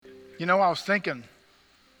I was thinking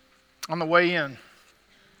on the way in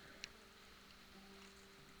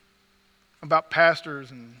about pastors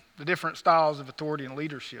and the different styles of authority and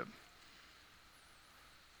leadership.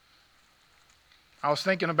 I was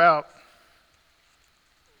thinking about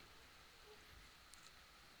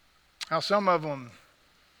how some of them,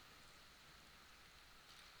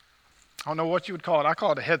 I don't know what you would call it. I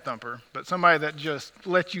call it a head thumper, but somebody that just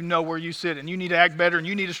lets you know where you sit and you need to act better and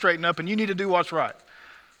you need to straighten up and you need to do what's right.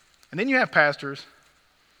 And then you have pastors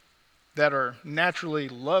that are naturally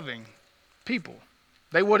loving people.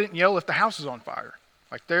 They wouldn't yell if the house is on fire.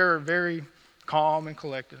 Like, they're very calm and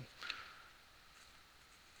collected.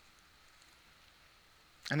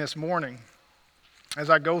 And this morning, as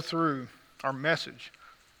I go through our message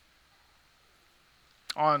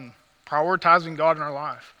on prioritizing God in our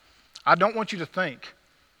life, I don't want you to think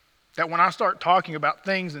that when I start talking about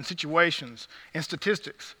things and situations and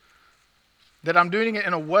statistics, that I'm doing it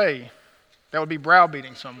in a way that would be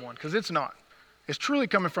browbeating someone, because it's not. It's truly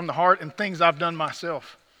coming from the heart and things I've done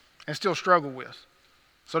myself and still struggle with.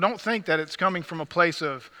 So don't think that it's coming from a place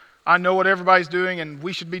of, I know what everybody's doing and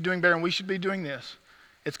we should be doing better and we should be doing this.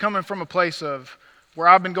 It's coming from a place of where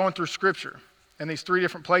I've been going through Scripture in these three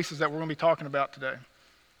different places that we're going to be talking about today,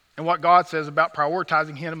 and what God says about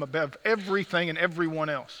prioritizing Him above everything and everyone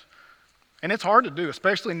else. And it's hard to do,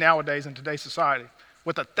 especially nowadays in today's society,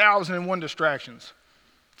 with 1,001 distractions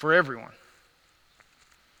for everyone.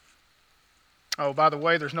 Oh, by the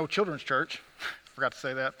way, there's no children's church. Forgot to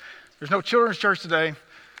say that. There's no children's church today,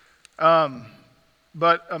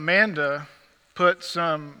 but Amanda put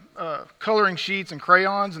some coloring sheets and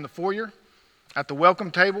crayons in the foyer at the welcome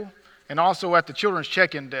table and also at the children's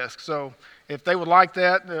check-in desk. So if they would like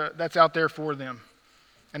that, that's out there for them.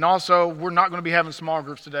 And also, we're not going to be having small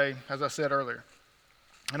groups today, as I said earlier.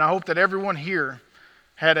 And I hope that everyone here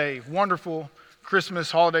had a wonderful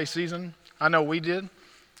Christmas holiday season. I know we did.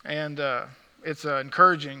 And it's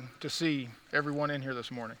encouraging to see everyone in here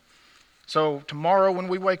this morning. So tomorrow when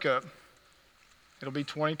we wake up, it'll be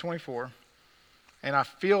 2024. And I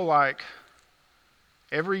feel like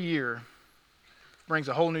every year brings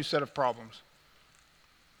a whole new set of problems.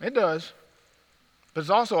 It does. But it's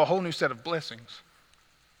also a whole new set of blessings.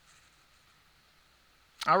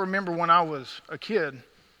 I remember when I was a kid,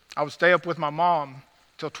 I would stay up with my mom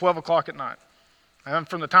till 12 o'clock at night. And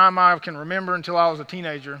from the time I can remember until I was a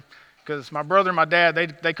teenager, because my brother and my dad,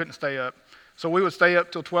 they couldn't stay up. So we would stay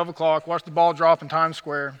up till 12 o'clock, watch the ball drop in Times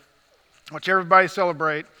Square, watch everybody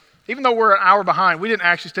celebrate. Even though we're an hour behind, we didn't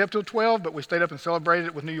actually stay up till 12, but we stayed up and celebrated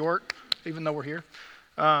it with New York, even though we're here.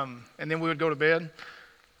 And then we would go to bed.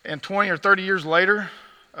 And 20 or 30 years later,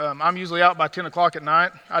 I'm usually out by 10 o'clock at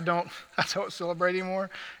night. I don't celebrate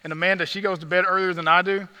anymore. And Amanda, she goes to bed earlier than I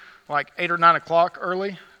do, like 8 or 9 o'clock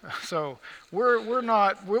early. So we're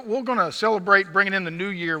going to celebrate bringing in the new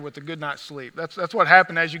year with a good night's sleep. That's what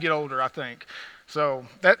happened as you get older, I think. So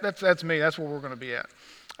that's me. That's where we're going to be at.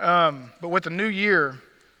 But with the new year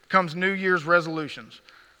comes New Year's resolutions.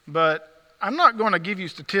 But I'm not going to give you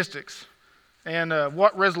statistics and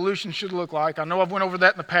what resolutions should look like. I know I've went over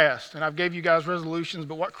that in the past, and I've gave you guys resolutions,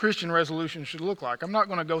 but what Christian resolutions should look like. I'm not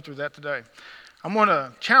going to go through that today. I'm going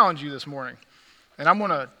to challenge you this morning, and I'm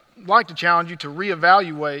going to like to challenge you to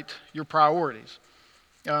reevaluate your priorities.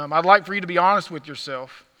 I'd like for you to be honest with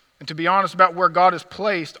yourself and to be honest about where God has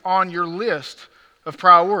placed on your list of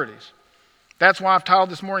priorities. That's why I've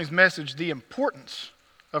titled this morning's message, The Importance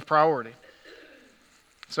of Priority.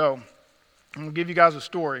 So I'm going to give you guys a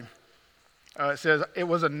story. It says, it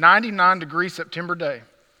was a 99-degree September day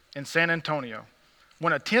in San Antonio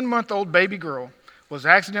when a 10-month-old baby girl was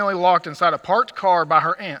accidentally locked inside a parked car by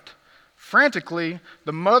her aunt. Frantically,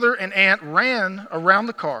 the mother and aunt ran around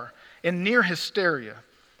the car in near hysteria,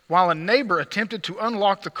 while a neighbor attempted to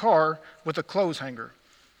unlock the car with a clothes hanger.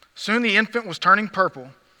 Soon the infant was turning purple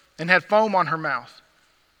and had foam on her mouth.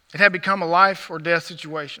 It had become a life or death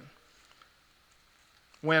situation.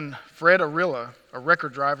 When Fred Arilla, a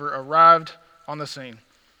record driver, arrived on the scene,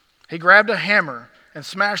 he grabbed a hammer and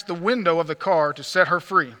smashed the window of the car to set her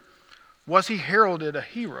free. Was he heralded a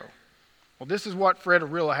hero? Well, this is what Fred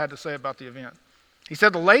Arilla had to say about the event. He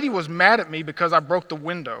said, the lady was mad at me because I broke the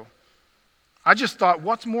window. I just thought,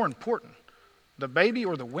 what's more important, the baby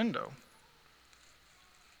or the window?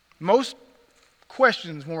 Most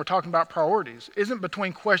questions when we're talking about priorities isn't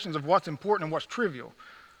between questions of what's important and what's trivial.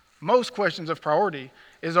 Most questions of priority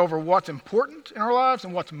is over what's important in our lives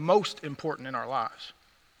and what's most important in our lives.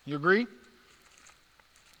 You agree?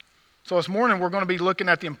 So this morning we're going to be looking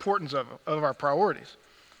at the importance of our priorities.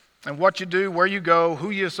 And what you do, where you go,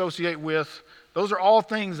 who you associate with, those are all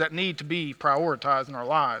things that need to be prioritized in our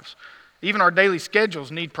lives. Even our daily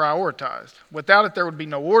schedules need prioritized. Without it, there would be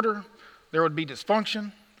no order, there would be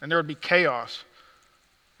dysfunction, and there would be chaos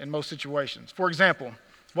in most situations. For example,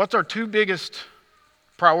 what's our two biggest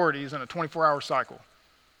priorities in a 24-hour cycle?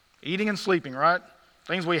 Eating and sleeping, right?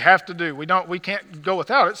 Things we have to do. We can't go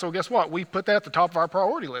without it, so guess what? We put that at the top of our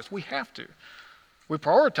priority list. We have to. We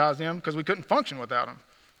prioritize them because we couldn't function without them.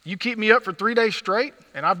 You keep me up for 3 days straight,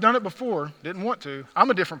 and I've done it before, didn't want to. I'm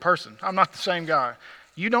a different person. I'm not the same guy.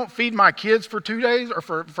 You don't feed my kids for 2 days, or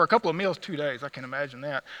for a couple of meals, 2 days. I can imagine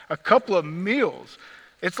that. A couple of meals.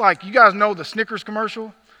 It's like, you guys know the Snickers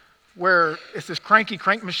commercial where it's this cranky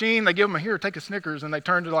crank machine. They give them here, take a Snickers, and they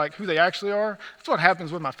turn to like who they actually are. That's what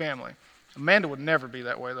happens with my family. Amanda would never be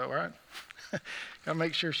that way though, right? Gotta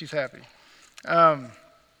make sure she's happy.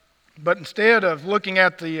 But instead of looking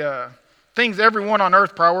at the things everyone on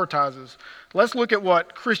earth prioritizes, let's look at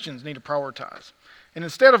what Christians need to prioritize. And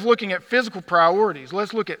instead of looking at physical priorities,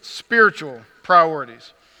 let's look at spiritual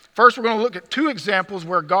priorities. First, we're going to look at two examples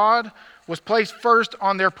where God was placed first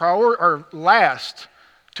on their last.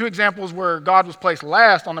 Two examples where God was placed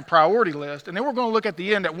last on the priority list. And then we're going to look at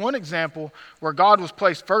the end at one example where God was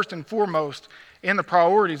placed first and foremost in the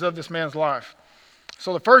priorities of this man's life.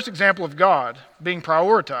 So the first example of God being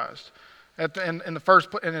prioritized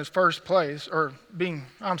in his first place, or being,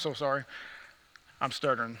 I'm so sorry, I'm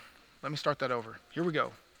stuttering. Let me start that over. Here we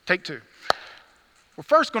go. Take two. We're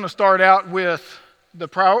first going to start out with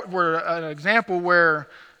an example where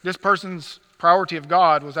this person's priority of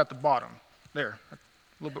God was at the bottom. There,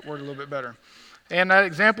 a little bit better. And that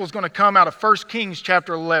example is going to come out of 1 Kings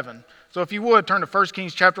chapter 11. So if you would, turn to 1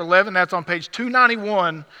 Kings chapter 11. That's on page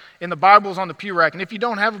 291 in the Bibles on the pew rack. And if you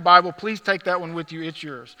don't have a Bible, please take that one with you. It's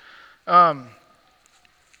yours. So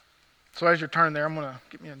as you're turning there, I'm going to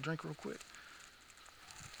get me a drink real quick.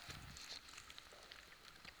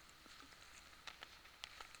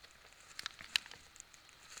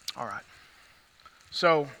 All right.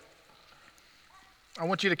 So I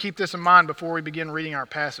want you to keep this in mind before we begin reading our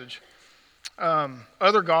passage.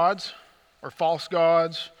 Other gods or false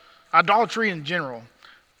gods, idolatry in general,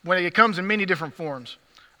 when it comes in many different forms.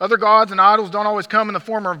 Other gods and idols don't always come in the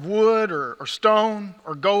form of wood or stone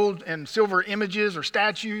or gold and silver images or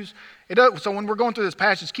statues. So when we're going through this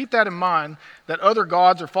passage, keep that in mind, that other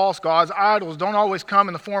gods or false gods, idols, don't always come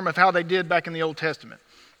in the form of how they did back in the Old Testament.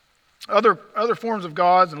 Other forms of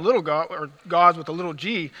gods and little god, or gods with a little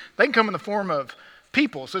g, they can come in the form of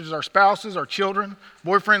people, such as our spouses, our children,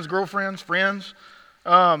 boyfriends, girlfriends, friends.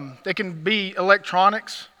 They can be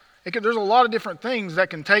electronics. There's a lot of different things that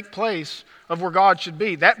can take place of where God should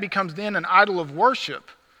be. That becomes then an idol of worship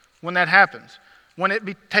when that happens, when it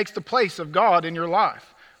takes the place of God in your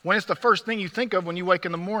life, when it's the first thing you think of when you wake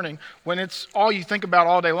in the morning, when it's all you think about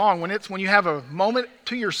all day long, when you have a moment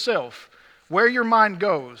to yourself, where your mind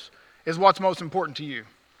goes is what's most important to you.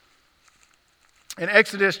 In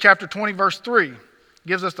Exodus chapter 20, verse 3,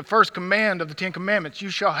 gives us the first command of the Ten Commandments. You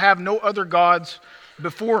shall have no other gods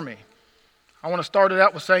before me. I want to start it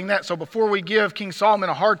out with saying that. So before we give King Solomon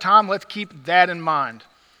a hard time, let's keep that in mind.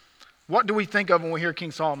 What do we think of when we hear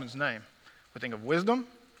King Solomon's name? We think of wisdom.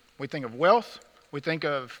 We think of wealth. We think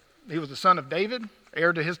of he was the son of David,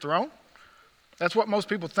 heir to his throne. That's what most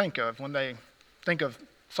people think of when they think of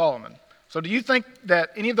Solomon. So do you think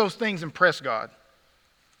that any of those things impress God?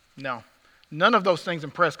 No. None of those things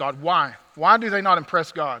impress God. Why? Why do they not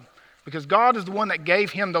impress God? Because God is the one that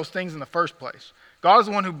gave him those things in the first place. God is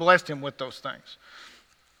the one who blessed him with those things.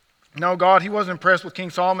 No, he wasn't impressed with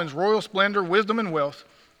King Solomon's royal splendor, wisdom, and wealth,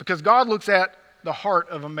 because God looks at the heart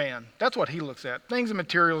of a man. That's what he looks at. Things and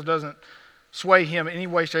materials doesn't sway him in any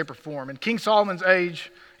way, shape, or form. In King Solomon's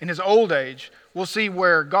age, in his old age, we'll see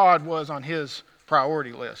where God was on his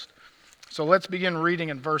priority list. So let's begin reading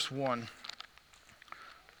in verse 1.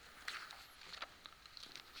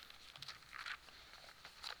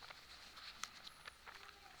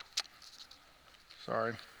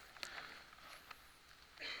 Sorry.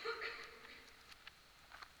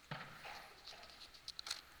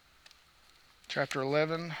 Chapter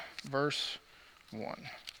 11, verse 1.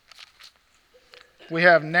 We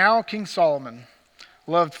have now King Solomon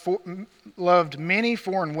loved many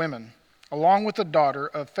foreign women, along with the daughter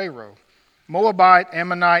of Pharaoh, Moabite,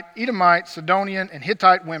 Ammonite, Edomite, Sidonian, and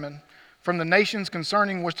Hittite women, from the nations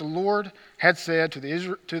concerning which the Lord had said to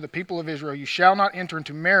the people of Israel, you shall not enter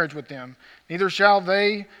into marriage with them, neither shall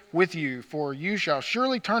they with you, for you shall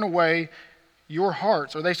surely turn away your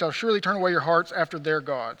hearts, or they shall surely turn away your hearts after their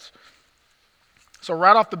gods. So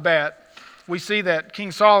right off the bat, we see that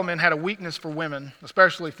King Solomon had a weakness for women,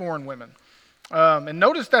 especially foreign women. And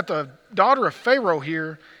notice that the daughter of Pharaoh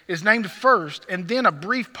here is named first, and then a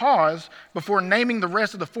brief pause before naming the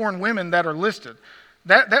rest of the foreign women that are listed.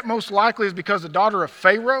 That most likely is because the daughter of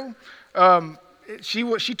Pharaoh,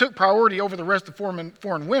 she took priority over the rest of the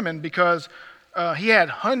foreign women because he had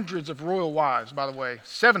hundreds of royal wives, by the way,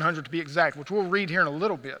 700 to be exact, which we'll read here in a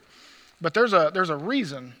little bit. But there's a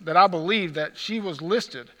reason that I believe that she was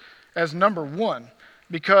listed as number one,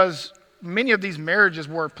 because many of these marriages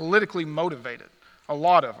were politically motivated, a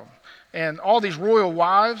lot of them. And all these royal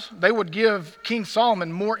wives, they would give King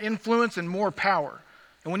Solomon more influence and more power.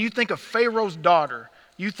 And when you think of Pharaoh's daughter,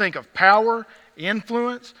 you think of power,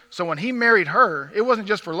 influence. So when he married her, it wasn't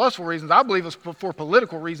just for lustful reasons. I believe it was for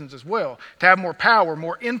political reasons as well, to have more power,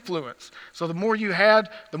 more influence. So the more you had,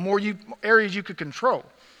 the more areas you could control.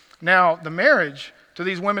 Now, the marriage to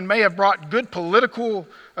these women may have brought good political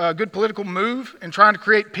move in trying to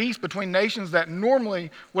create peace between nations that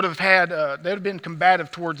normally would have they'd have been combative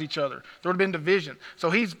towards each other. There would have been division.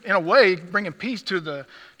 So he's, in a way, bringing peace to the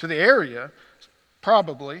area,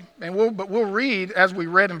 probably. But we'll read, as we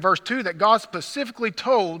read in verse 2, that God specifically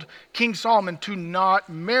told King Solomon to not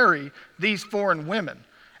marry these foreign women.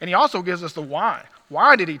 And he also gives us the why.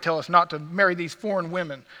 Why did he tell us not to marry these foreign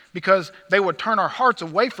women? Because they would turn our hearts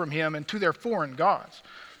away from him and to their foreign gods.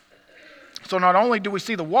 So not only do we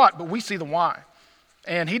see the what, but we see the why.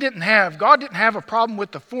 And God didn't have a problem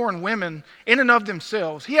with the foreign women in and of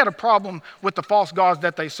themselves. He had a problem with the false gods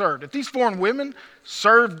that they served. If these foreign women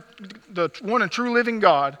served the one and true living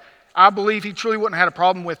God, I believe he truly wouldn't have had a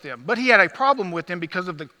problem with them. But he had a problem with them because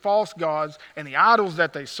of the false gods and the idols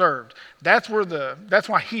that they served. That's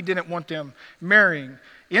why he didn't want them marrying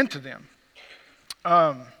into them.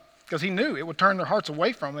 Because he knew it would turn their hearts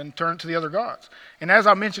away from them and turn to the other gods. And as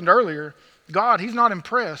I mentioned earlier, God, he's not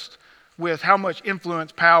impressed with how much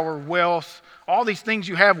influence, power, wealth, all these things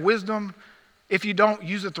you have, wisdom, if you don't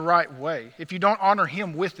use it the right way, if you don't honor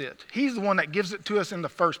him with it. He's the one that gives it to us in the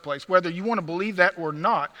first place. Whether you want to believe that or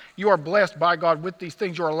not, you are blessed by God with these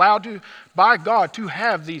things. You're allowed to, by God, to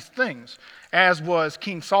have these things, as was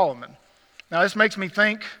King Solomon. Now, this makes me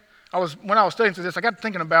think, when I was studying through this, I got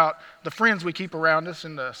thinking about the friends we keep around us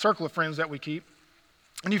and the circle of friends that we keep.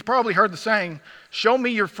 And you've probably heard the saying, show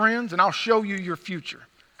me your friends and I'll show you your future.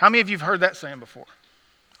 How many of you have heard that saying before?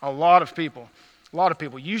 A lot of people. A lot of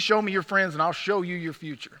people. You show me your friends and I'll show you your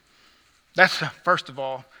future. First of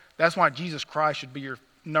all, that's why Jesus Christ should be your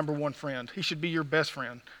number one friend. He should be your best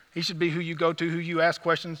friend. He should be who you go to, who you ask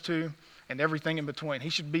questions to, and everything in between. He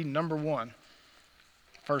should be number one,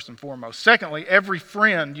 first and foremost. Secondly, every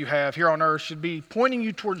friend you have here on earth should be pointing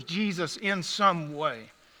you towards Jesus in some way.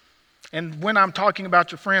 And when I'm talking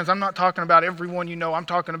about your friends, I'm not talking about everyone you know. I'm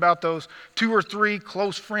talking about those 2 or 3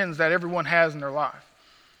 close friends that everyone has in their life.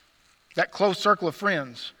 That close circle of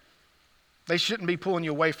friends, they shouldn't be pulling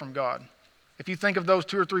you away from God. If you think of those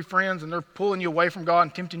 2 or 3 friends and they're pulling you away from God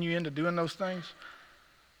and tempting you into doing those things,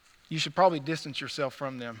 you should probably distance yourself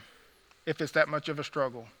from them if it's that much of a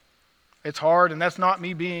struggle. It's hard, and that's not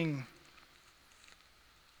me being,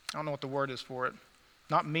 I don't know what the word is for it,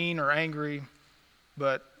 not mean or angry,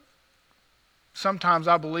 but sometimes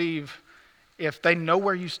I believe if they know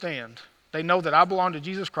where you stand, they know that I belong to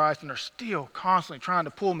Jesus Christ, and they're still constantly trying to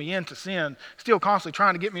pull me into sin, still constantly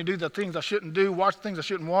trying to get me to do the things I shouldn't do, watch the things I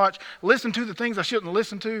shouldn't watch, listen to the things I shouldn't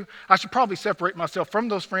listen to. I should probably separate myself from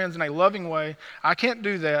those friends in a loving way. I can't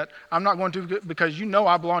do that. I'm not going to, because you know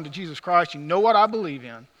I belong to Jesus Christ. You know what I believe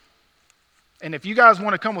in. And if you guys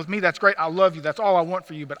want to come with me, that's great. I love you. That's all I want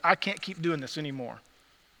for you, but I can't keep doing this anymore.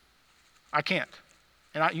 I can't.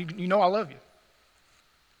 And you know I love you.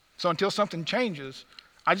 So until something changes,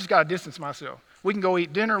 I just got to distance myself. We can go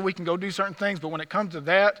eat dinner, we can go do certain things, but when it comes to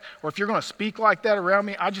that, or if you're going to speak like that around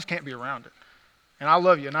me, I just can't be around it. And I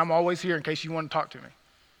love you, and I'm always here in case you want to talk to me.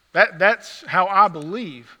 That's how I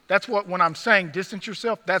believe. That's what, when I'm saying distance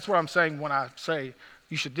yourself, that's what I'm saying when I say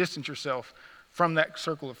you should distance yourself from that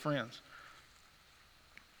circle of friends.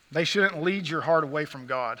 They shouldn't lead your heart away from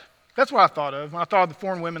God. That's what I thought of when I thought of the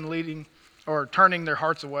foreign women leading or turning their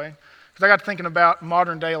hearts away. Because I got thinking about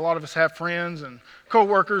modern day, a lot of us have friends and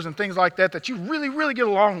coworkers and things like that you really, really get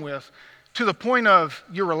along with to the point of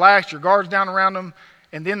you're relaxed, your guard's down around them,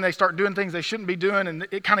 and then they start doing things they shouldn't be doing, and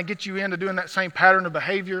it kind of gets you into doing that same pattern of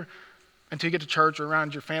behavior until you get to church or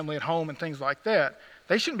around your family at home and things like that.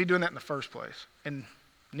 They shouldn't be doing that in the first place, and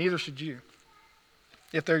neither should you.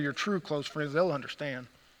 If they're your true close friends, they'll understand.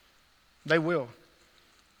 They will.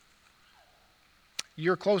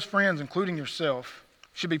 Your close friends, including yourself,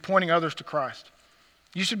 should be pointing others to Christ.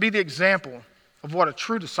 You should be the example of what a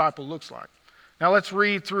true disciple looks like. Now let's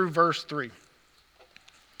read through verse 3.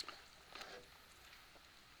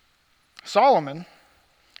 Solomon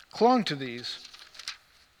clung to these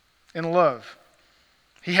in love.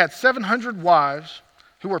 He had 700 wives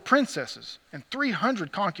who were princesses and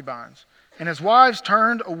 300 concubines, and his wives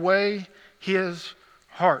turned away his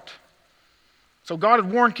heart. So God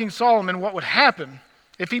had warned King Solomon what would happen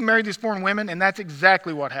if he married these foreign women, and that's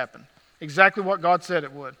exactly what happened. Exactly what God said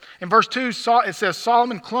it would. In verse 2, it says,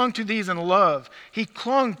 Solomon clung to these in love. He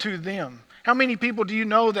clung to them. How many people do you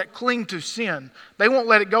know that cling to sin? They won't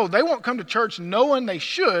let it go. They won't come to church knowing they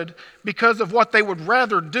should because of what they would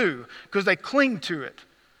rather do, because they cling to it.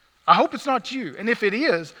 I hope it's not you. And if it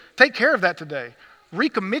is, take care of that today.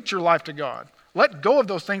 Recommit your life to God. Let go of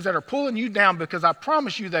those things that are pulling you down, because I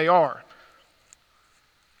promise you they are.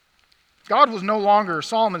 God was no longer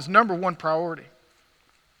Solomon's number one priority.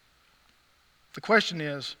 The question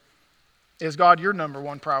is God your number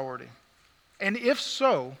one priority? And if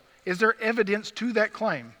so, is there evidence to that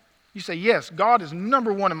claim? You say, yes, God is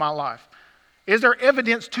number one in my life. Is there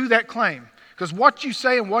evidence to that claim? Because what you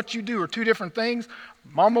say and what you do are two different things.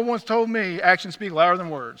 Mama once told me, actions speak louder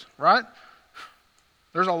than words, right?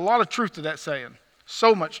 There's a lot of truth to that saying.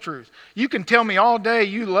 So much truth. You can tell me all day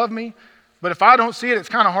you love me, but if I don't see it, it's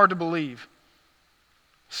kind of hard to believe.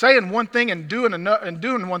 Saying one thing and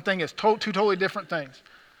doing one thing is two totally different things.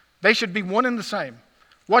 They should be one and the same.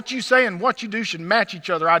 What you say and what you do should match each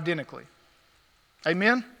other identically.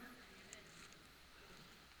 Amen?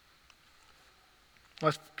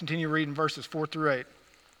 Let's continue reading verses 4 through 8.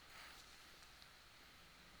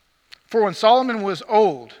 For when Solomon was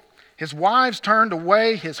old, his wives turned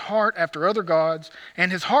away his heart after other gods,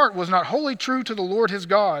 and his heart was not wholly true to the Lord his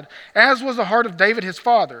God, as was the heart of David his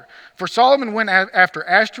father. For Solomon went after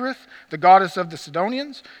Ashtoreth, the goddess of the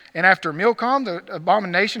Sidonians, and after Milcom, the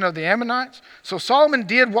abomination of the Ammonites. So Solomon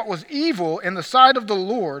did what was evil in the sight of the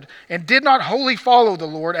Lord, and did not wholly follow the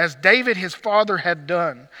Lord, as David his father had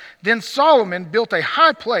done. Then Solomon built a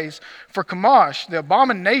high place for Chemosh, the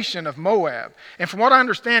abomination of Moab. And from what I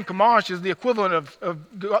understand, Chemosh is the equivalent of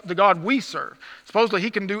the God we serve. Supposedly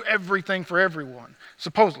he can do everything for everyone.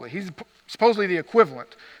 Supposedly. He's supposedly the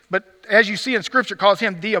equivalent. But as you see in Scripture, it calls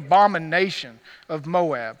him the abomination of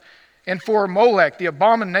Moab. And for Molech, the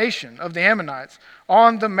abomination of the Ammonites,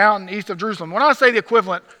 on the mountain east of Jerusalem. When I say the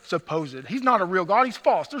equivalent, supposed. He's not a real God. He's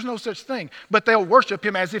false. There's no such thing. But they'll worship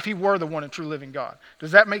him as if he were the one and true living God.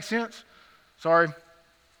 Does that make sense? Sorry.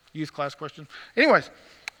 Youth class question. Anyways.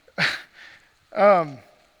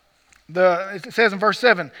 It says in verse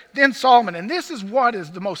 7, then Solomon, and this is what is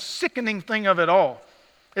the most sickening thing of it all,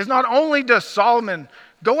 is not only does Solomon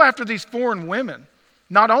go after these foreign women,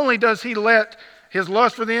 not only does he let his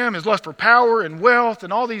lust for them, his lust for power and wealth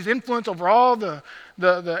and all these influence over all the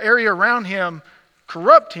area around him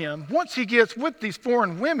corrupt him. Once he gets with these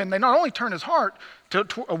foreign women, they not only turn his heart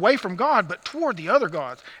away from God, but toward the other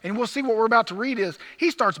gods. And we'll see what we're about to read is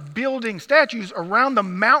he starts building statues around the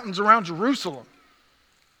mountains around Jerusalem.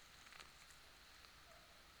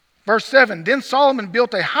 Verse 7, then Solomon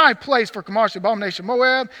built a high place for Chemosh, the abomination of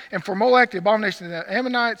Moab, and for Molech, the abomination of the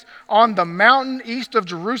Ammonites, on the mountain east of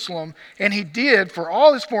Jerusalem. And he did for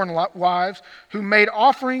all his foreign wives who made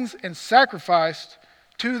offerings and sacrificed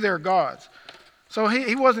to their gods. So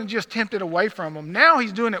he wasn't just tempted away from them. Now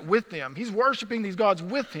he's doing it with them. He's worshiping these gods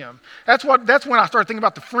with him. That's when I start thinking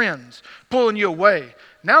about the friends pulling you away.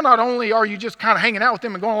 Now not only are you just kind of hanging out with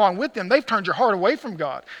them and going along with them, they've turned your heart away from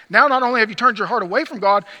God. Now not only have you turned your heart away from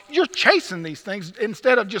God, you're chasing these things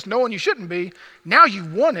instead of just knowing you shouldn't be. Now you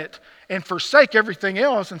want it and forsake everything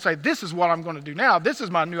else and say, this is what I'm going to do now. This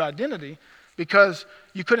is my new identity, because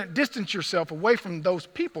you couldn't distance yourself away from those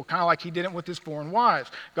people, kind of like he did it with his foreign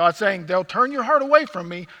wives. God's saying, they'll turn your heart away from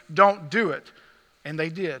me. Don't do it. And they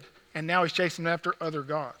did. And now he's chasing after other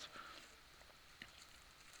gods.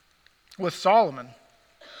 With Solomon,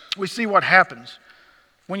 we see what happens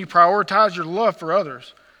when you prioritize your love for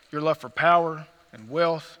others, your love for power and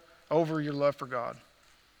wealth over your love for God.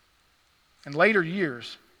 In later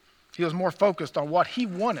years, he was more focused on what he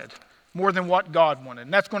wanted more than what God wanted.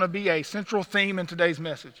 And that's going to be a central theme in today's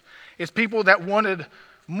message. It's people that wanted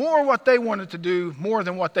more what they wanted to do more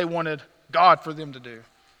than what they wanted God for them to do.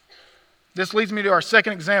 This leads me to our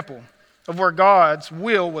second example of where God's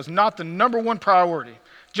will was not the number one priority.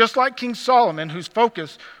 Just like King Solomon, whose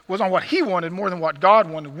focus was on what he wanted more than what God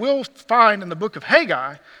wanted, we'll find in the book of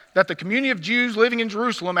Haggai that the community of Jews living in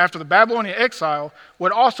Jerusalem after the Babylonian exile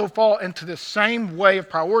would also fall into this same way of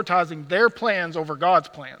prioritizing their plans over God's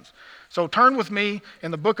plans. So turn with me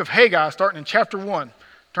in the book of Haggai, starting in chapter 1.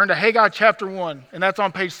 Turn to Haggai chapter 1, and that's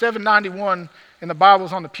on page 791 in the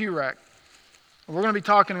Bibles on the pew rack. We're going to be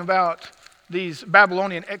talking about these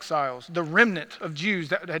Babylonian exiles, the remnant of Jews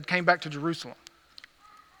that had came back to Jerusalem.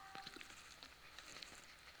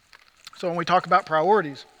 So when we talk about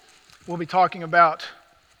priorities, we'll be talking about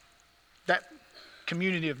that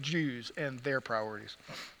community of Jews and their priorities.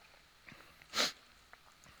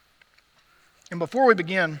 And before we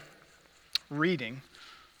begin reading,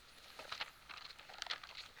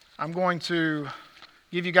 I'm going to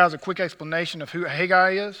give you guys a quick explanation of who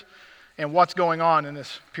Haggai is and what's going on in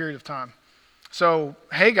this period of time. So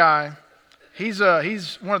Haggai, he's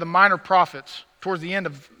one of the minor prophets towards the end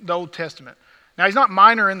of the Old Testament. Now he's not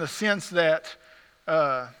minor in the sense that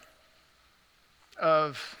of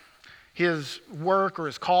his work or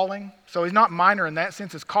his calling. So he's not minor in that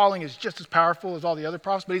sense. His calling is just as powerful as all the other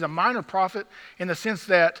prophets, but he's a minor prophet in the sense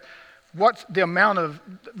that what's the amount of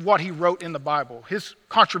what he wrote in the Bible, his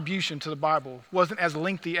contribution to the Bible wasn't as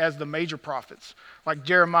lengthy as the major prophets like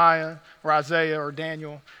Jeremiah or Isaiah or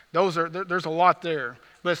Daniel. There's a lot there,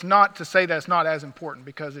 but it's not to say that it's not as important,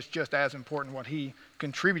 because it's just as important what he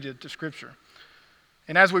contributed to Scripture.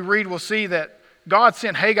 And as we read, we'll see that God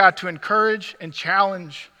sent Haggai to encourage and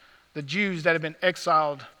challenge the Jews that had been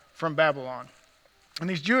exiled from Babylon. And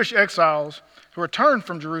these Jewish exiles who returned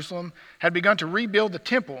from Jerusalem had begun to rebuild the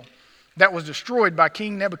temple that was destroyed by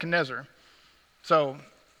King Nebuchadnezzar. So,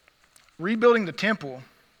 rebuilding the temple,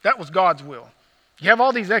 that was God's will. You have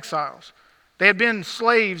all these exiles. They had been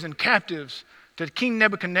slaves and captives to King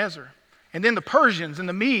Nebuchadnezzar, and then the Persians and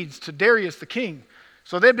the Medes to Darius the king.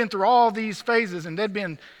 So they'd been through all these phases, and they'd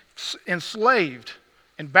been enslaved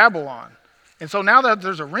in Babylon. And so now that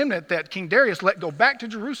there's a remnant that King Darius let go back to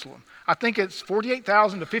Jerusalem, I think it's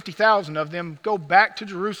 48,000 to 50,000 of them go back to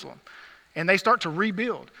Jerusalem. And they start to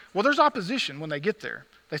rebuild. Well, there's opposition when they get there.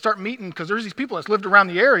 They start meeting, because there's these people that's lived around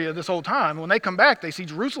the area this whole time. When they come back, they see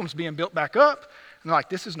Jerusalem's being built back up. And they're like,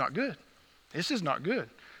 this is not good. This is not good.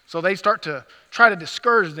 So they start to try to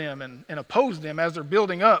discourage them and oppose them as they're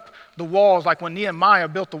building up the walls, like when Nehemiah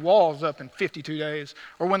built the walls up in 52 days,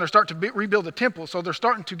 or when they start to rebuild the temple. So they're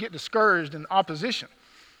starting to get discouraged in opposition.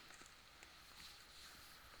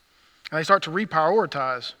 And they start to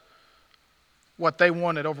reprioritize what they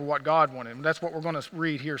wanted over what God wanted. And that's what we're going to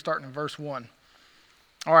read here, starting in verse 1.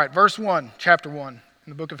 All right, verse 1, chapter 1, in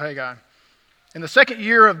the book of Haggai. In the 2nd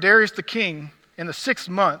year of Darius the king, in the 6th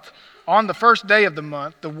month, on the 1st day of the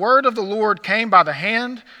month, the word of the Lord came by the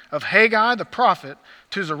hand of Haggai the prophet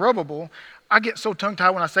to Zerubbabel. I get so tongue-tied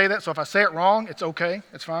when I say that, so if I say it wrong, it's okay,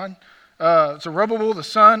 it's fine. Zerubbabel, the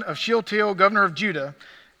son of Shealtiel, governor of Judah,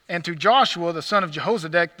 and to Joshua, the son of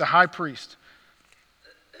Jehozadak, the high priest.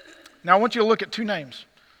 Now I want you to look at two names,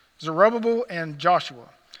 Zerubbabel and Joshua.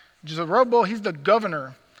 Zerubbabel, he's the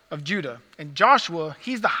governor of Judah, and Joshua,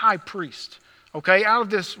 he's the high priest, okay, out of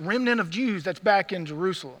this remnant of Jews that's back in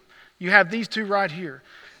Jerusalem. You have these two right here.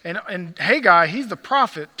 And Haggai, he's the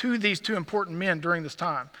prophet to these two important men during this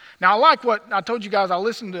time. Now I like what I told you guys, I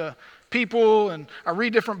listen to people and I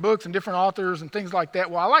read different books and different authors and things like that.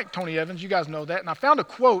 Well, I like Tony Evans, you guys know that, and I found a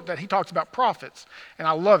quote that he talks about prophets, and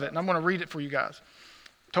I love it, and I'm going to read it for you guys.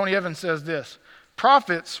 Tony Evans says this: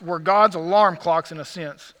 prophets were God's alarm clocks in a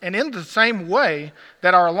sense, and in the same way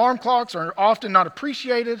that our alarm clocks are often not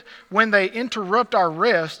appreciated when they interrupt our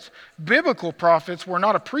rest, biblical prophets were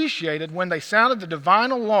not appreciated when they sounded the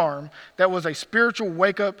divine alarm that was a spiritual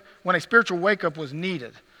wake-up, when a spiritual wake-up was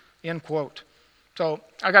needed, end quote. So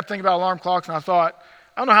I got to think about alarm clocks, and I thought,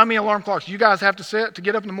 I don't know how many alarm clocks you guys have to set to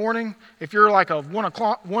get up in the morning. If you're like a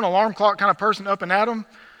one alarm clock kind of person up and at 'em,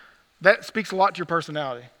 that speaks a lot to your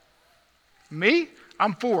personality. Me,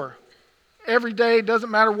 I'm 4. Every day, doesn't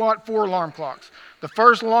matter what, 4 alarm clocks. The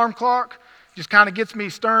first alarm clock just kind of gets me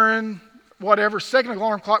stirring, whatever. Second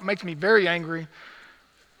alarm clock makes me very angry.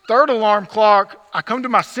 Third alarm clock, I come to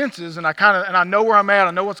my senses and I know where I'm at,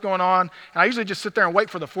 I know what's going on, and I usually just sit there and wait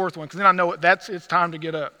for the fourth one, because then I know it's time to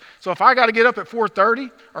get up. So if I got to get up at 4:30,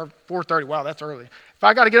 or 4:30, wow, that's early. If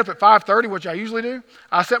I got to get up at 5:30, which I usually do,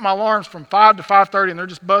 I set my alarms from 5 to 5:30, and they're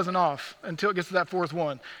just buzzing off until it gets to that fourth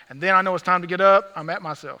one. And then I know it's time to get up, I'm at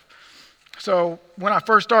myself. So when I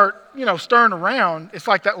first start, stirring around, it's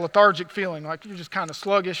like that lethargic feeling, like you're just kind of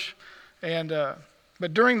sluggish.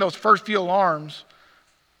 But during those first few alarms,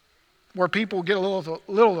 where people get a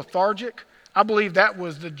little lethargic, I believe that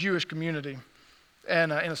was the Jewish community,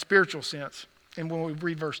 and in a spiritual sense. And when we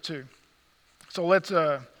read verse 2, so let's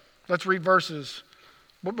read verses.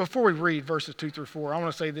 But before we read verses 2 through 4, I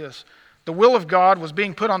want to say this: the will of God was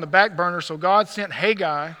being put on the back burner, so God sent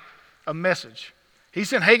Haggai a message. He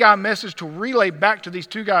sent Haggai a message to relay back to these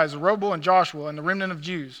two guys, Zerubbabel and Joshua, and the remnant of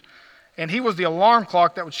Jews. And he was the alarm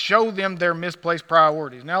clock that would show them their misplaced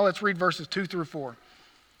priorities. Now let's read verses 2 through 4.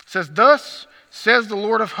 It says, "Thus says the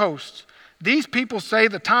Lord of hosts, these people say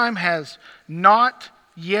the time has not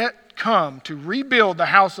yet come to rebuild the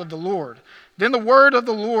house of the Lord, Then the word of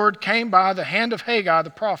the Lord came by the hand of Haggai the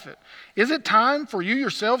prophet. Is it time for you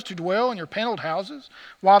yourselves to dwell in your paneled houses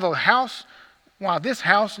while this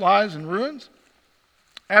house lies in ruins?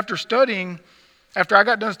 After I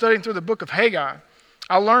got done studying through the book of Haggai,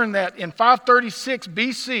 I learned that in 536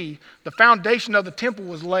 BC, the foundation of the temple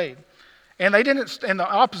was laid. And the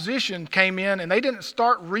opposition came in, and they didn't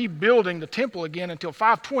start rebuilding the temple again until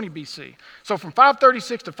 520 BC. So from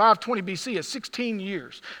 536 to 520 BC is 16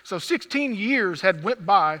 years. So 16 years had went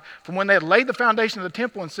by from when they had laid the foundation of the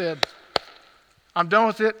temple and said, I'm done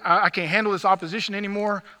with it. I can't handle this opposition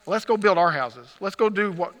anymore. Let's go build our houses. Let's go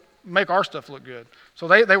make our stuff look good. So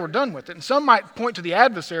they were done with it. And some might point to the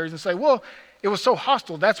adversaries and say, well, it was so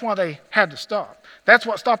hostile, that's why they had to stop. That's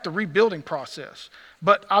what stopped the rebuilding process.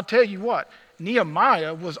 But I'll tell you what,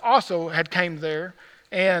 Nehemiah had came there,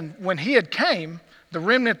 and when he had came, the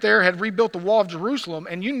remnant there had rebuilt the wall of Jerusalem,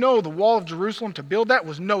 and you know the wall of Jerusalem, to build that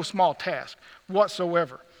was no small task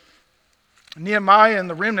whatsoever. Nehemiah and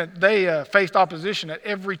the remnant, they faced opposition at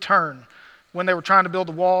every turn when they were trying to build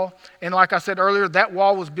the wall. And like I said earlier, that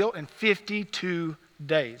wall was built in 52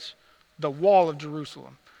 days, the wall of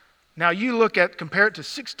Jerusalem. Now you compare it to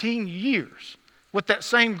 16 years with that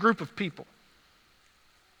same group of people.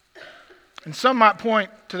 And some might point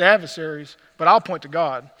to the adversaries, but I'll point to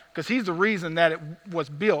God, because he's the reason that it was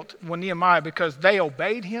built when Nehemiah, because they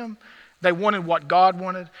obeyed him. They wanted what God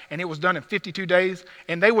wanted, and it was done in 52 days.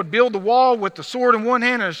 And they would build the wall with the sword in one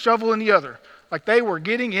hand and a shovel in the other. Like they were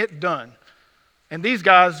getting it done. And these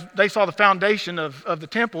guys, they saw the foundation of the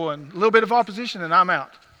temple and a little bit of opposition, and I'm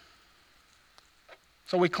out.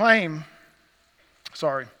 So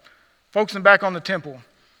focusing back on the temple,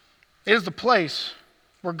 it is the place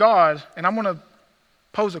where God, and I'm going to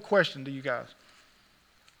pose a question to you guys.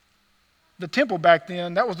 The temple back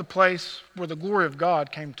then, that was the place where the glory of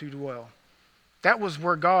God came to dwell. That was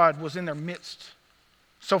where God was in their midst.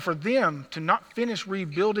 So for them to not finish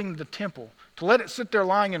rebuilding the temple, to let it sit there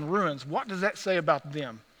lying in ruins, what does that say about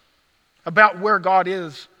them? About where God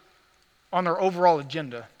is on their overall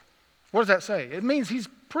agenda? What does that say? It means he's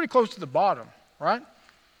pretty close to the bottom, right?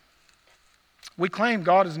 We claim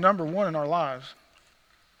God is number one in our lives.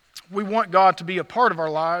 We want God to be a part of our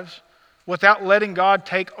lives without letting God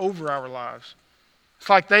take over our lives. It's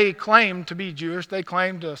like they claimed to be Jewish. They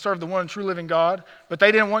claimed to serve the one and true living God, but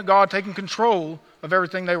they didn't want God taking control of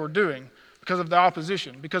everything they were doing because of the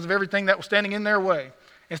opposition, because of everything that was standing in their way.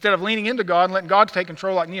 Instead of leaning into God and letting God take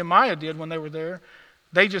control like Nehemiah did when they were there,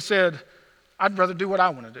 they just said, I'd rather do what I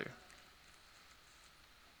want to do.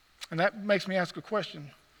 And that makes me ask a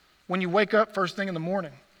question. When you wake up first thing in the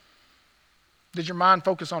morning, did your mind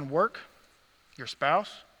focus on work, your spouse,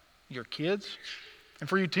 your kids? And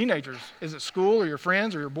for you teenagers, is it school or your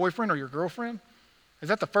friends or your boyfriend or your girlfriend? Is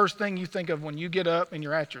that the first thing you think of when you get up and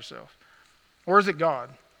you're at yourself? Or is it God?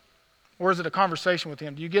 Or is it a conversation with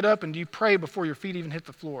him? Do you get up and do you pray before your feet even hit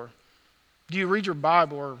the floor? Do you read your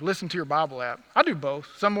Bible or listen to your Bible app? I do both.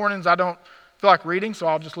 Some mornings I don't feel like reading, so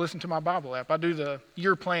I'll just listen to my Bible app. I do the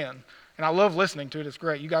year plan, and I love listening to it. It's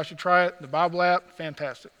great. You guys should try it. The Bible app,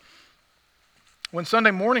 fantastic. When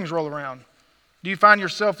Sunday mornings roll around, do you find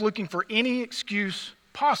yourself looking for any excuse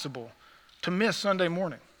possible to miss Sunday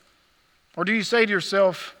morning? Or do you say to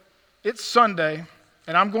yourself, it's Sunday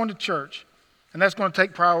and I'm going to church, and that's going to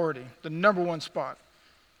take priority, the number one spot.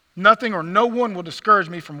 Nothing or no one will discourage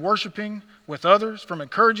me from worshiping with others, from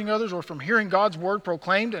encouraging others, or from hearing God's word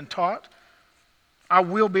proclaimed and taught. I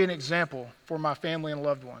will be an example for my family and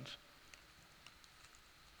loved ones.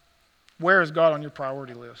 Where is God on your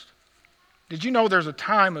priority list? Did you know there's a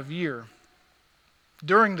time of year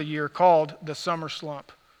during the year called the summer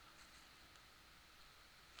slump?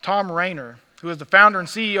 Tom Rainer, who is the founder and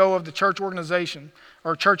CEO of the church organization,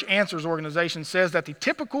 or Church Answers organization, says that the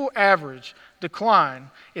typical average decline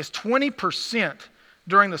is 20%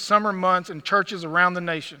 during the summer months in churches around the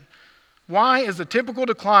nation. Why is the typical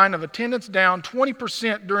decline of attendance down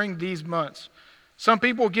 20% during these months? Some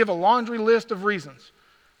people give a laundry list of reasons,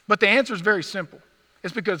 but the answer is very simple.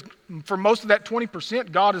 It's because for most of that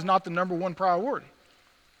 20%, God is not the number one priority.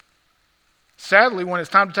 Sadly, when it's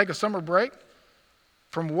time to take a summer break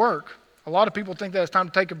from work, a lot of people think that it's time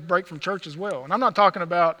to take a break from church as well. And I'm not talking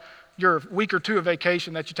about your week or two of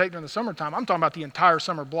vacation that you take during the summertime. I'm talking about the entire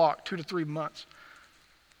summer block, 2 to 3 months.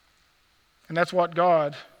 And that's what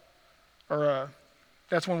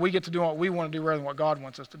that's when we get to do what we want to do rather than what God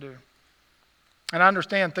wants us to do. And I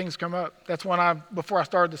understand things come up. That's when before I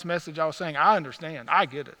started this message, I was saying, I understand. I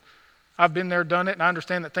get it. I've been there, done it, and I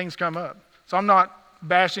understand that things come up. So I'm not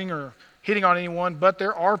bashing or hitting on anyone, but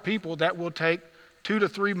there are people that will take 2 to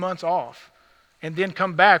 3 months off. and then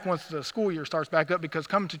come back once the school year starts back up, because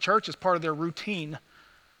coming to church is part of their routine.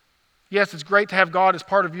 Yes, it's great to have God as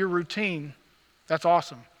part of your routine. That's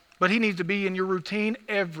awesome. But he needs to be in your routine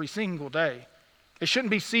every single day. It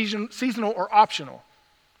shouldn't be seasonal or optional.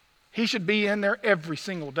 He should be in there every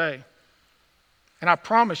single day. And I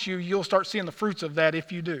promise you, you'll start seeing the fruits of that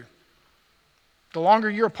if you do. The longer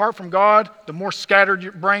you're apart from God, the more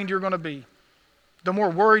scattered-brained you're going to be. The more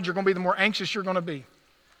worried you're going to be, the more anxious you're going to be.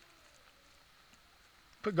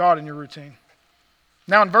 Put God in your routine.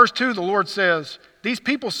 Now in verse 2, the Lord says, these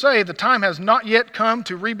people say the time has not yet come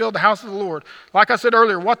to rebuild the house of the Lord. Like I said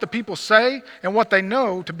earlier, what the people say and what they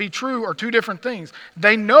know to be true are two different things.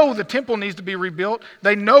 They know the temple needs to be rebuilt.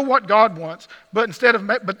 They know what God wants, but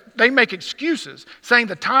they make excuses, saying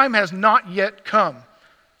the time has not yet come.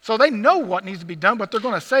 So they know what needs to be done, but they're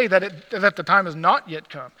going to say that the time has not yet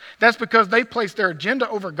come. That's because they placed their agenda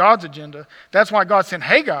over God's agenda. That's why God sent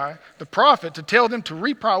Haggai, the prophet, to tell them to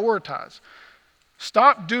reprioritize.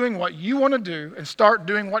 Stop doing what you want to do and start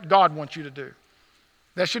doing what God wants you to do.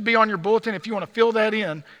 That should be on your bulletin if you want to fill that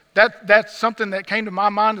in. That's something that came to my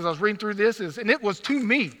mind as I was reading through this, and it was to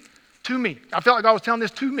me. To me. I felt like God was telling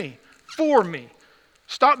this to me, for me.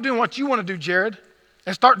 Stop doing what you want to do, Jared,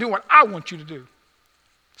 and start doing what I want you to do.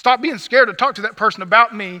 Stop being scared to talk to that person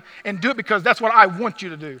about me and do it because that's what I want you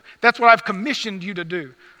to do. That's what I've commissioned you to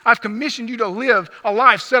do. I've commissioned you to live a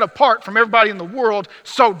life set apart from everybody in the world,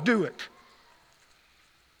 so do it.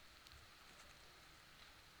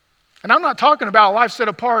 And I'm not talking about a life set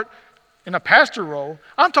apart in a pastor role.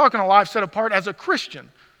 I'm talking a life set apart as a Christian.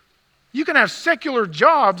 You can have secular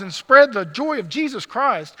jobs and spread the joy of Jesus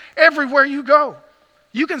Christ everywhere you go.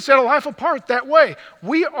 You can set a life apart that way.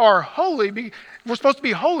 We are holy. We're supposed to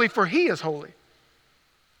be holy for He is holy.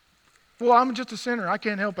 Well, I'm just a sinner. I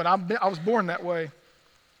can't help it. I was born that way.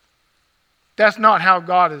 That's not how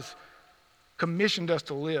God has commissioned us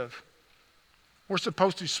to live. We're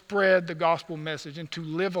supposed to spread the gospel message and to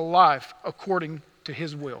live a life according to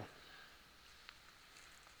His will.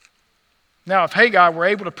 Now, if Haggai were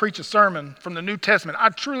able to preach a sermon from the New Testament, I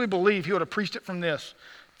truly believe he would have preached it from this,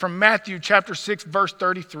 from Matthew chapter 6, verse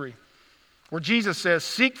 33, where Jesus says,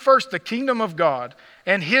 seek first the kingdom of God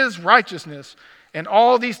and His righteousness, and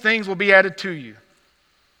all these things will be added to you.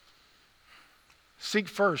 Seek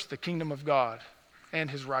first the kingdom of God and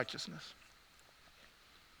His righteousness.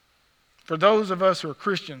 For those of us who are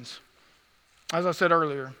Christians, as I said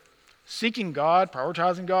earlier, seeking God,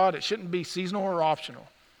 prioritizing God, it shouldn't be seasonal or optional.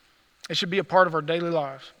 It should be a part of our daily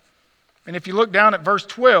lives. And if you look down at verse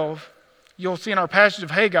 12, you'll see in our passage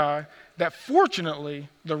of Haggai that fortunately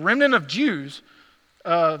the remnant of Jews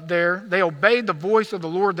they obeyed the voice of the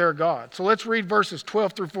Lord their God. So let's read verses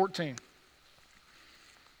 12 through 14. It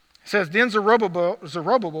says, then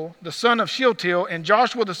Zerubbabel, the son of Shealtiel, and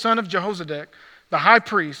Joshua, the son of Jehozadak, the high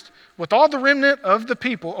priest, with all the remnant of the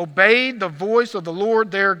people, obeyed the voice of the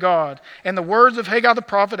Lord their God and the words of Haggai the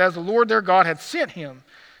prophet as the Lord their God had sent him.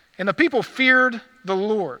 And the people feared the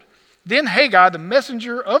Lord. Then Haggai, the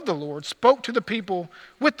messenger of the Lord, spoke to the people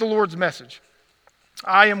with the Lord's message.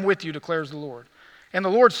 I am with you, declares the Lord. And the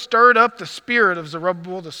Lord stirred up the spirit of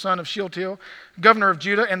Zerubbabel, the son of Shealtiel, governor of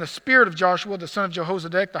Judah, and the spirit of Joshua, the son of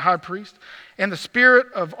Jehozadak, the high priest, and the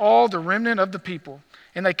spirit of all the remnant of the people.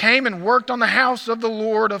 And they came and worked on the house of the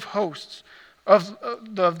Lord of hosts, of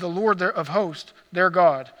the Lord of hosts, their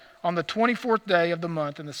God, on the 24th day of the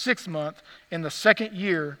month, in the 6th month, in the 2nd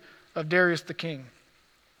year of Darius the king.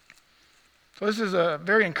 So this is a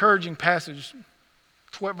very encouraging passage,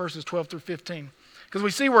 verses 12 through 15. Because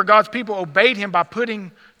we see where God's people obeyed Him by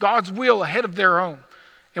putting God's will ahead of their own.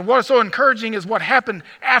 And what is so encouraging is what happened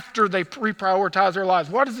after they reprioritized their lives.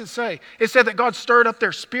 What does it say? It said that God stirred up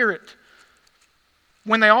their spirit.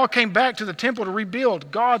 When they all came back to the temple to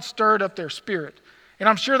rebuild, God stirred up their spirit. And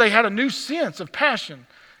I'm sure they had a new sense of passion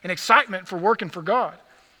and excitement for working for God.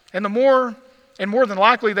 And more than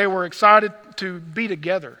likely, they were excited to be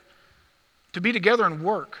together and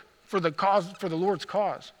work for the cause, for the Lord's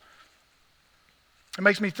cause. It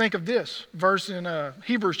makes me think of this verse in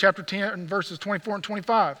Hebrews chapter 10, verses 24 and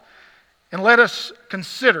 25. And let us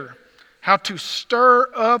consider how to stir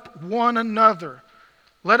up one another.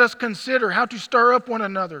 Let us consider how to stir up one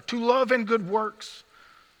another to love and good works,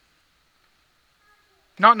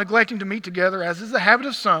 not neglecting to meet together, as is the habit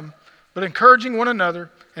of some, but encouraging one another,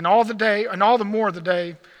 and all the more the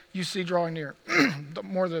day you see drawing near. And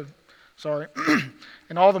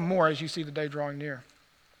all the more as you see the day drawing near.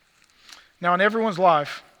 Now, in everyone's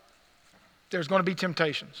life, there's going to be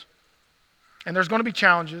temptations, and there's going to be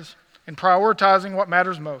challenges in prioritizing what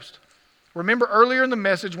matters most. Remember earlier in the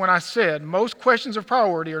message when I said most questions of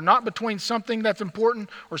priority are not between something that's important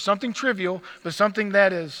or something trivial, but something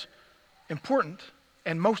that is important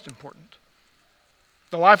and most important.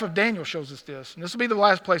 The life of Daniel shows us this. And this will be the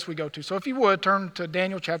last place we go to. So if you would, turn to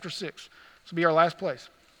Daniel chapter 6. This will be our last place.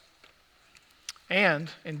 And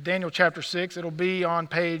in Daniel chapter 6, it'll be on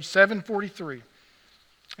page 743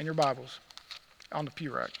 in your Bibles, on the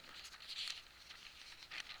pew rack.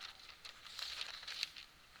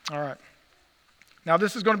 All right. Now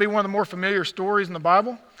this is going to be one of the more familiar stories in the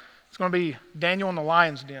Bible. It's going to be Daniel in the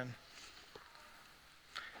lion's den.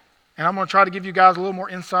 And I'm going to try to give you guys a little more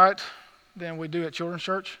insight than we do at Children's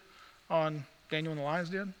Church on Daniel in the lion's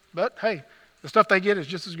den. But hey, the stuff they get is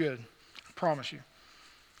just as good. I promise you.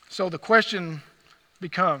 So the question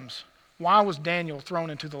becomes, why was Daniel thrown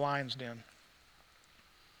into the lion's den?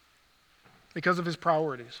 Because of his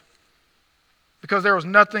priorities. Because there was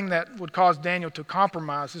nothing that would cause Daniel to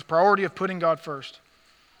compromise his priority of putting God first.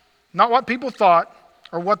 Not what people thought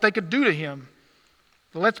or what they could do to him.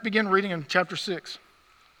 But let's begin reading in chapter 6.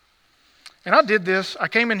 And I did this. I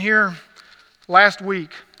came in here last week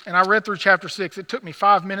and I read through chapter 6. It took me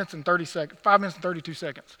 5 minutes and 32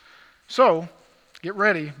 seconds. So, get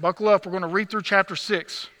ready, buckle up. We're going to read through chapter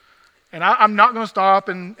 6. And I'm not going to stop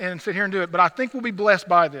and sit here and do it, but I think we'll be blessed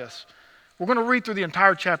by this. We're going to read through the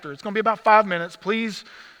entire chapter. It's going to be about 5 minutes. Please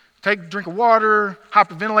take a drink of water,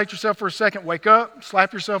 hyperventilate yourself for a second, wake up,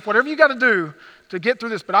 slap yourself, whatever you got to do to get through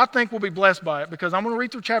this. But I think we'll be blessed by it because I'm going to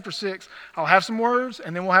read through chapter 6. I'll have some words,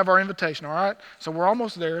 and then we'll have our invitation, all right? So we're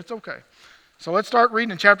almost there. It's okay. So let's start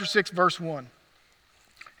reading in chapter 6, verse 1.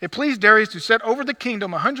 It pleased Darius to set over the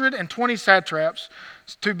kingdom 120 satraps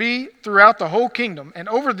to be throughout the whole kingdom, and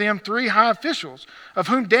over them 3 high officials, of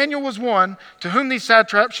whom Daniel was one, to whom these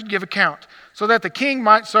satraps should give account, so that the king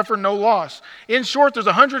might suffer no loss. In short, there's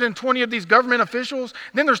 120 of these government officials.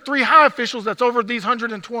 Then there's 3 high officials that's over these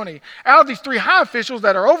 120. Out of these 3 high officials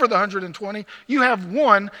that are over the 120, you have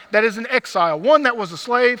one that is in exile, one that was a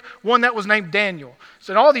slave, one that was named Daniel.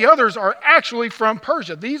 So all the others are actually from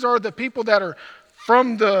Persia. These are the people that are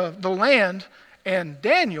from the land, and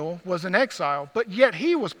Daniel was in exile, but yet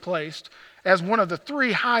he was placed as one of the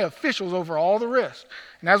 3 high officials over all the rest.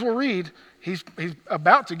 And as we'll read, he's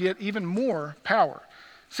about to get even more power.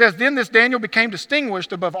 It says, then this Daniel became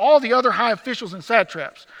distinguished above all the other high officials and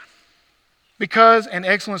satraps, because an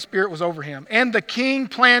excellent spirit was over him. And the king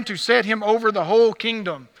planned to set him over the whole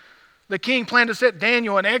kingdom. The king planned to set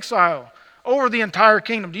Daniel in exile over the entire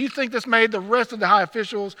kingdom. Do you think this made the rest of the high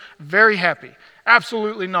officials very happy?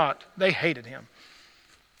 Absolutely not. They hated him.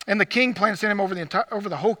 And the king planned to send him over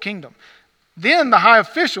the whole kingdom. Then the high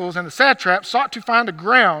officials and the satraps sought to find a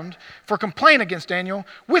ground for complaint against Daniel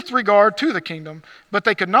with regard to the kingdom, but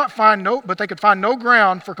they could find no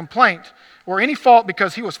ground for complaint or any fault,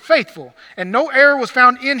 because he was faithful, and no error was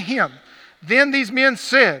found in him. Then these men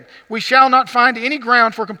said, we shall not find any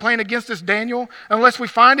ground for complaint against this Daniel unless we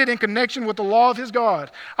find it in connection with the law of his God.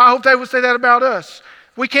 I hope they would say that about us.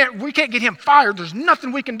 We can't get him fired. There's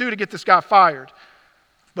nothing we can do to get this guy fired.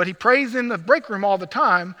 But he prays in the break room all the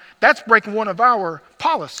time. That's breaking one of our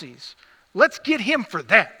policies. Let's get him for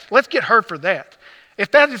that. Let's get her for that.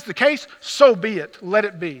 If that is the case, so be it. Let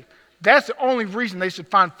it be. That's the only reason they should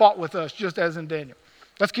find fault with us, just as in Daniel.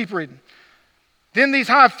 Let's keep reading. Then these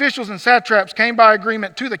high officials and satraps came by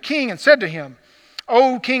agreement to the king and said to him,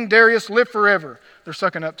 O King Darius, live forever. They're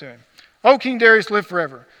sucking up to him. O King Darius, live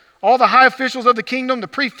forever. All the high officials of the kingdom, the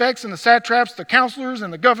prefects and the satraps, the counselors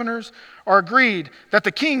and the governors, are agreed that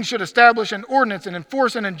the king should establish an ordinance and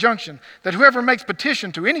enforce an injunction that whoever makes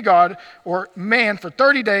petition to any god or man for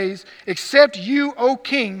 30 days, except you, O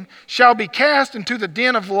king, shall be cast into the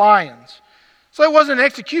den of lions. So it wasn't an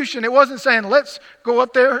execution. It wasn't saying, let's go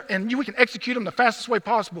up there and we can execute them the fastest way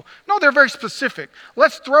possible. No, they're very specific.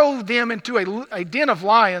 Let's throw them into a den of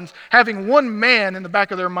lions, having one man in the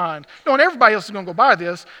back of their mind. No, and everybody else is going to go by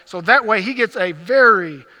this, so that way he gets a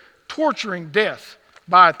very torturing death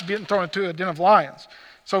by getting thrown into a den of lions.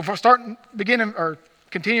 So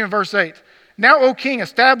continuing in verse 8. Now, O king,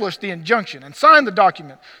 establish the injunction and sign the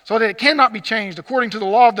document so that it cannot be changed according to the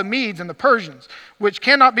law of the Medes and the Persians, which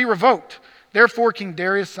cannot be revoked. Therefore, King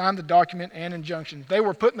Darius signed the document and injunction. They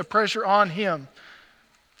were putting the pressure on him.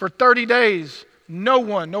 For 30 days,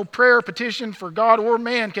 no prayer, petition for God or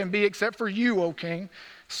man can be except for you, O king.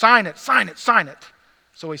 Sign it, sign it, sign it.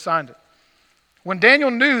 So he signed it. When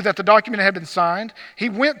Daniel knew that the document had been signed, he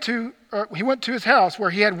went to his house where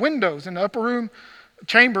he had windows in the upper room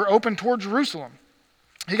chamber open toward Jerusalem.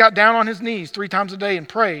 He got down on his knees 3 times a day and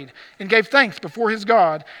prayed and gave thanks before his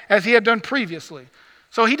God as he had done previously.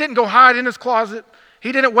 So he didn't go hide in his closet.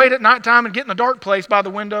 He didn't wait at nighttime and get in a dark place by the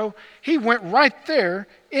window. He went right there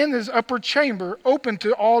in his upper chamber, open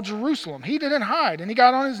to all Jerusalem. He didn't hide, and he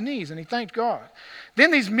got on his knees and he thanked God. Then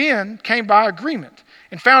these men came by agreement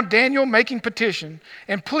and found Daniel making petition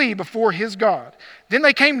and plea before his God. Then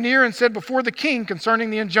they came near and said before the king concerning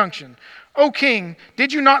the injunction, O king,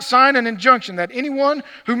 did you not sign an injunction that anyone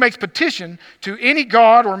who makes petition to any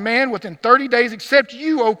god or man within 30 days except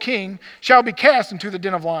you, O king, shall be cast into the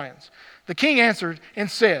den of lions? The king answered and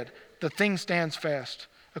said, the thing stands fast,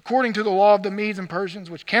 according to the law of the Medes and Persians,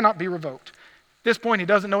 which cannot be revoked. At this point, he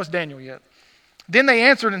doesn't know it's Daniel yet. Then they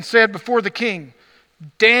answered and said before the king,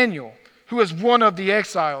 Daniel, who is one of the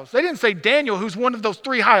exiles. They didn't say Daniel, who's one of those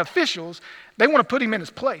 3 high officials. They want to put him in his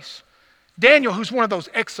place. Daniel, who's one of those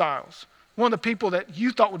exiles, one of the people that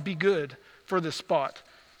you thought would be good for this spot.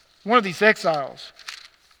 One of these exiles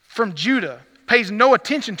from Judah pays no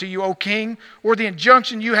attention to you, O king, or the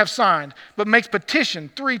injunction you have signed, but makes petition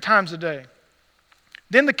 3 times a day.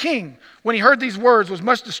 Then the king, when he heard these words, was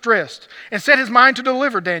much distressed and set his mind to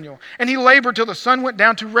deliver Daniel. And he labored till the sun went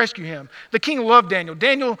down to rescue him. The king loved Daniel.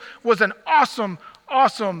 Daniel was an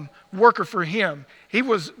awesome worker for him. He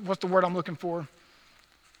was, what's the word I'm looking for?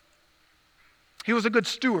 He was a good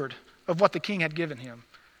steward of what the king had given him.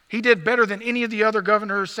 He did better than any of the other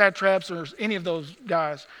governors, satraps, or any of those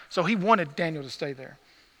guys. So he wanted Daniel to stay there.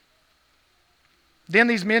 Then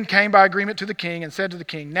these men came by agreement to the king and said to the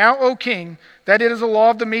king, Now, O king, that it is a law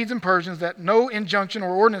of the Medes and Persians that no injunction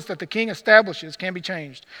or ordinance that the king establishes can be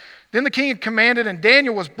changed. Then the king commanded, and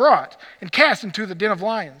Daniel was brought and cast into the den of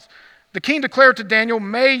lions. The king declared to Daniel,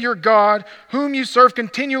 May your God, whom you serve,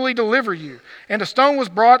 continually deliver you. And a stone was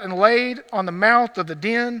brought and laid on the mouth of the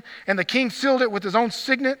den, and the king sealed it with his own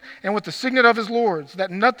signet and with the signet of his lords,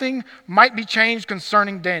 that nothing might be changed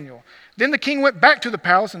concerning Daniel. Then the king went back to the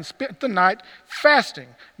palace and spent the night fasting.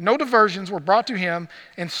 No diversions were brought to him,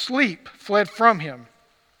 and sleep fled from him.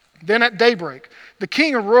 Then at daybreak, the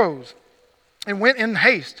king arose and went in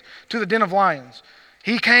haste to the den of lions.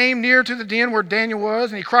 He came near to the den where Daniel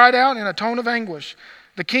was, and he cried out in a tone of anguish.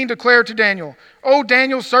 The king declared to Daniel, O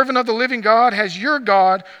Daniel, servant of the living God, has your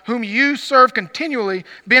God, whom you serve continually,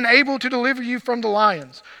 been able to deliver you from the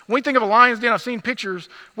lions? When we think of a lion's den, I've seen pictures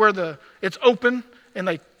where it's open, and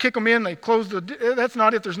they kick them in, they close that's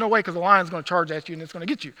not it. There's no way, because the lion's going to charge at you and it's going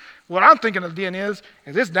to get you. What I'm thinking of the den is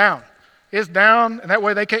it's down. It's down, and that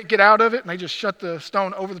way they can't get out of it, and they just shut the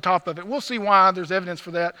stone over the top of it. We'll see why there's evidence for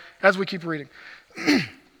that as we keep reading.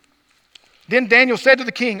 Then Daniel said to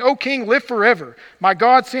the king, O king, live forever. My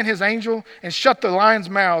God sent his angel and shut the lions'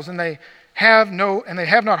 mouths, and they have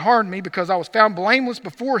not harmed me, because I was found blameless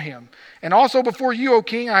before him. And also before you, O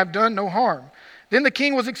king, I have done no harm. Then the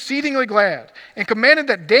king was exceedingly glad and commanded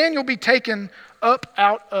that Daniel be taken up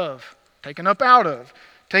out of the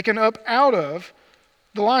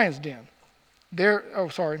lion's den.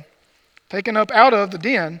 Taken up out of the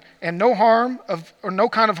den, and no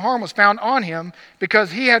kind of harm was found on him,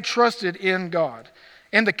 because he had trusted in God.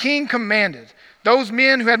 And the king commanded, those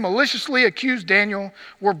men who had maliciously accused Daniel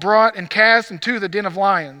were brought and cast into the den of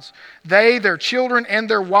lions, they, their children, and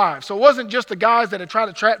their wives. So it wasn't just the guys that had tried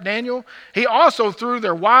to trap Daniel. He also threw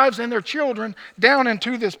their wives and their children down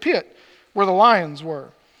into this pit where the lions were.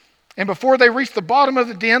 And before they reached the bottom of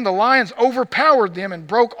the den, the lions overpowered them and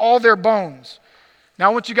broke all their bones. Now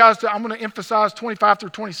I want you guys I'm going to emphasize 25 through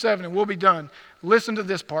 27, and we'll be done. Listen to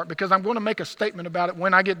this part, because I'm going to make a statement about it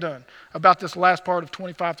when I get done, about this last part of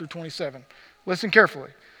 25 through 27. Listen carefully.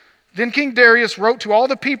 Then King Darius wrote to all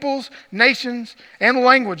the peoples, nations, and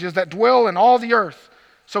languages that dwell in all the earth.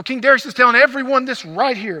 So King Darius is telling everyone this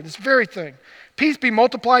right here, this very thing. Peace be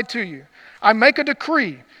multiplied to you. I make a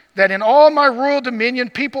decree that in all my royal dominion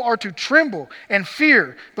people are to tremble and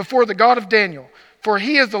fear before the God of Daniel. For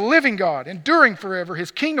he is the living God, enduring forever.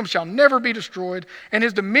 His kingdom shall never be destroyed, and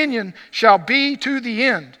his dominion shall be to the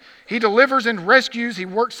end. He delivers and rescues. He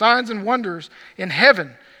works signs and wonders in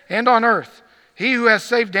heaven and on earth. He who has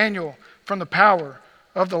saved Daniel from the power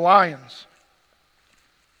of the lions.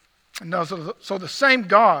 So the same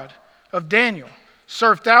God of Daniel,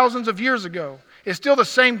 served thousands of years ago, is still the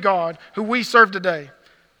same God who we serve today.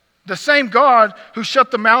 The same God who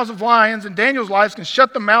shut the mouths of lions in Daniel's life can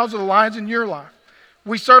shut the mouths of the lions in your life.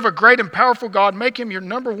 We serve a great and powerful God. Make him your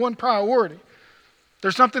number one priority.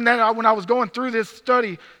 There's something that when I was going through this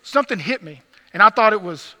study, something hit me, and I thought it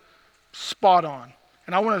was spot on.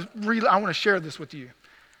 And I want to share this with you.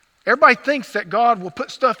 Everybody thinks that God will put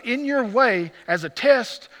stuff in your way as a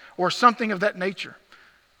test or something of that nature.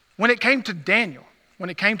 When it came to Daniel,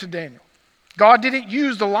 God didn't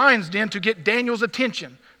use the lion's den to get Daniel's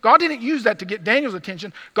attention. God didn't use that to get Daniel's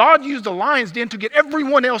attention. God used the lion's den to get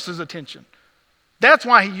everyone else's attention. That's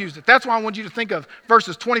why he used it. That's why I want you to think of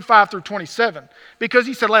verses 25 through 27. Because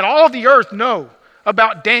he said, let all the earth know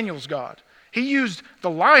about Daniel's God. He used the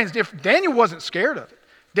lions. Daniel wasn't scared of it.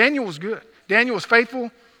 Daniel was good. Daniel was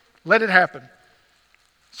faithful. Let it happen.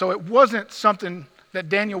 So it wasn't something that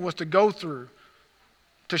Daniel was to go through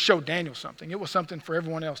to show Daniel something. It was something for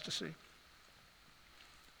everyone else to see.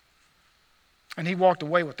 And he walked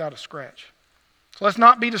away without a scratch. So let's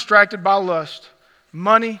not be distracted by lust,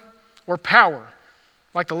 money, or power,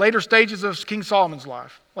 like the later stages of King Solomon's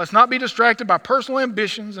life. Let's not be distracted by personal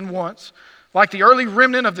ambitions and wants, like the early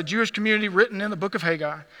remnant of the Jewish community written in the book of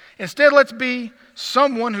Haggai. Instead, let's be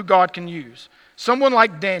someone who God can use. Someone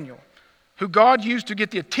like Daniel, who God used to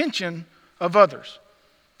get the attention of others.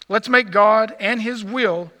 Let's make God and his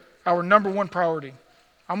will our number one priority.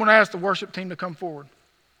 I'm going to ask the worship team to come forward.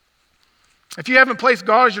 If you haven't placed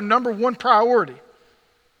God as your number one priority,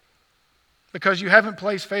 because you haven't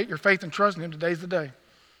placed your faith and trust in him, today's the day.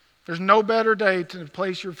 There's no better day to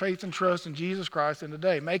place your faith and trust in Jesus Christ than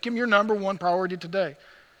today. Make him your number one priority today.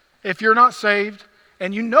 If you're not saved,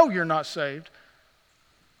 and you know you're not saved,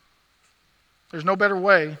 there's no better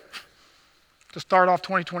way to start off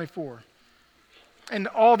 2024. And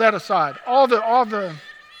all that aside, all the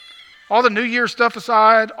New Year's stuff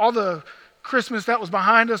aside, all the Christmas that was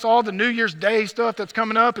behind us, all the New Year's Day stuff that's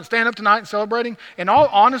coming up and staying up tonight and celebrating, in all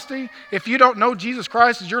honesty, if you don't know Jesus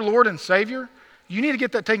Christ as your Lord and Savior, you need to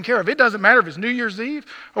get that taken care of. It doesn't matter if it's New Year's Eve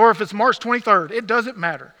or if it's March 23rd. It doesn't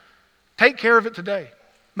matter. Take care of it today.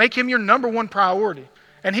 Make him your number one priority,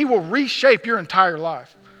 and he will reshape your entire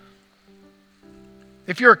life.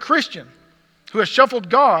 If you're a Christian who has shuffled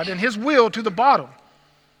God and his will to the bottom,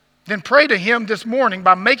 then pray to him this morning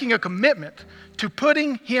by making a commitment to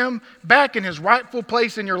putting him back in his rightful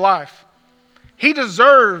place in your life. He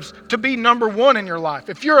deserves to be number one in your life.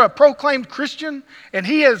 If you're a proclaimed Christian and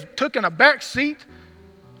he has taken a back seat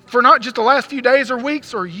for not just the last few days or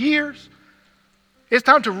weeks or years, it's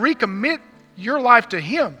time to recommit your life to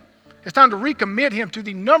him. It's time to recommit him to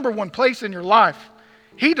the number one place in your life.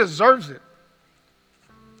 He deserves it.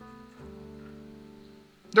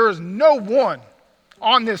 There is no one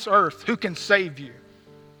on this earth who can save you.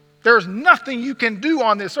 There's nothing you can do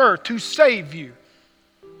on this earth to save you.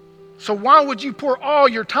 So why would you pour all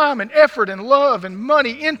your time and effort and love and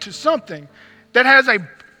money into something that has a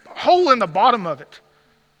hole in the bottom of it?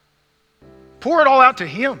 Pour it all out to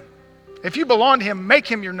him. If you belong to him, make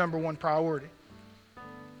him your number one priority.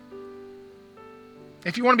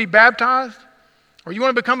 If you want to be baptized or you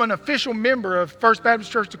want to become an official member of First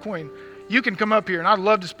Baptist Church DeQueen, you can come up here and I'd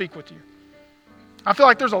love to speak with you. I feel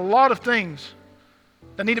like there's a lot of things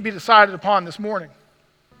that need to be decided upon this morning,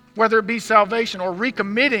 whether it be salvation or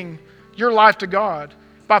recommitting your life to God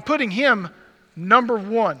by putting him number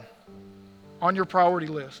one on your priority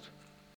list.